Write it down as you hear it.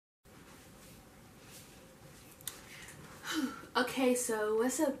Okay, so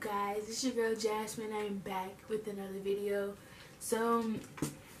what's up guys? It's your girl Jasmine. I'm back with another video. So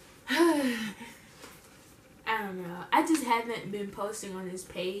I don't know. I just haven't been posting on this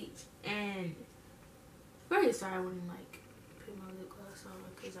page, and before I start, I want to like put my lip gloss on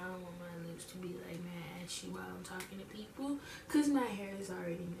because I don't want my lips to be like mad ashy while I'm talking to people because my hair is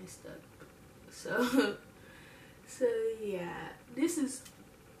already messed up. So yeah, this is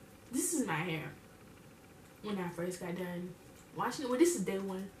my hair when I first got done washing it. Well, this is day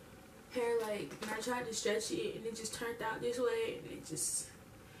one hair. Like, when I tried to stretch it and it just turned out this way, and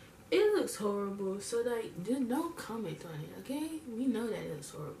it looks horrible. So like, just don't comment on it, okay? We know that it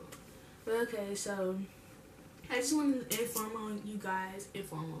looks horrible. But okay, so I just want to inform you guys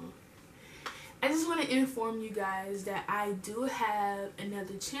that I do have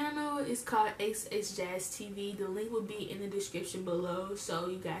another channel. It's called XH Jazz TV. The link will be in the description below, so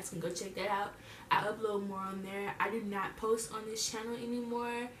you guys can go check that out. I upload more on there. I do not post on this channel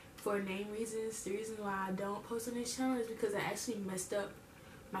anymore for name reasons. The reason why I don't post on this channel is because I actually messed up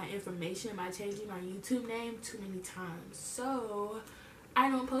my information by changing my YouTube name too many times. So I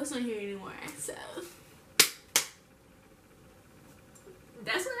don't post on here anymore. So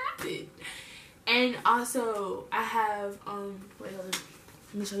that's what happened. And also I have wait, hold on.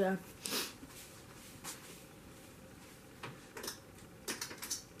 Let me show y'all.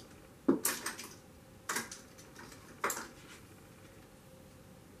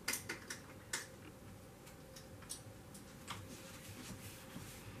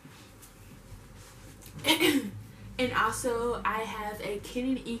 And also I have a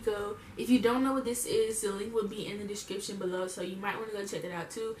Canon Eco. If you don't know what this is, the link will be in the description below, so you might want to go check it out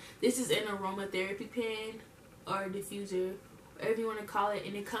too. This is an aromatherapy pen or diffuser, whatever you want to call it,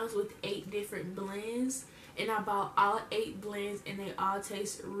 and it comes with 8 different blends, and I bought all 8 blends and they all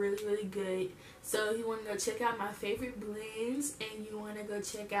taste really good. So if you want to go check out my favorite blends and you want to go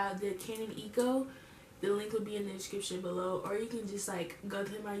check out the Canon Eco, the link will be in the description below, or you can just like go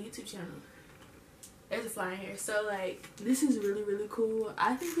to my YouTube channel. There's a fly in here. So like, this is really cool.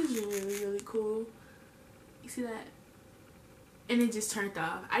 I think it's really cool. You see that? And it just turned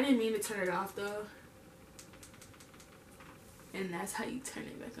off. I didn't mean to turn it off though. And that's how you turn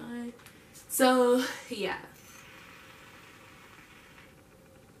it back on. So yeah.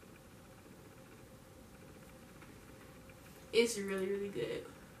 It's really good.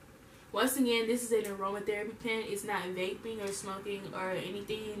 Once again, this is an aromatherapy pen. It's not vaping or smoking or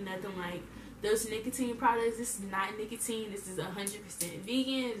anything, nothing like those nicotine products. This is not nicotine. This is 100%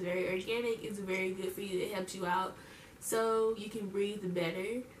 vegan. It's very organic. It's very good for you. It helps you out so you can breathe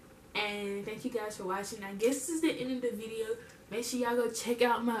better. And thank you guys for watching. I guess this is the end of the video. Make sure y'all go check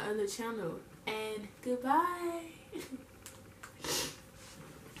out my other channel. And goodbye.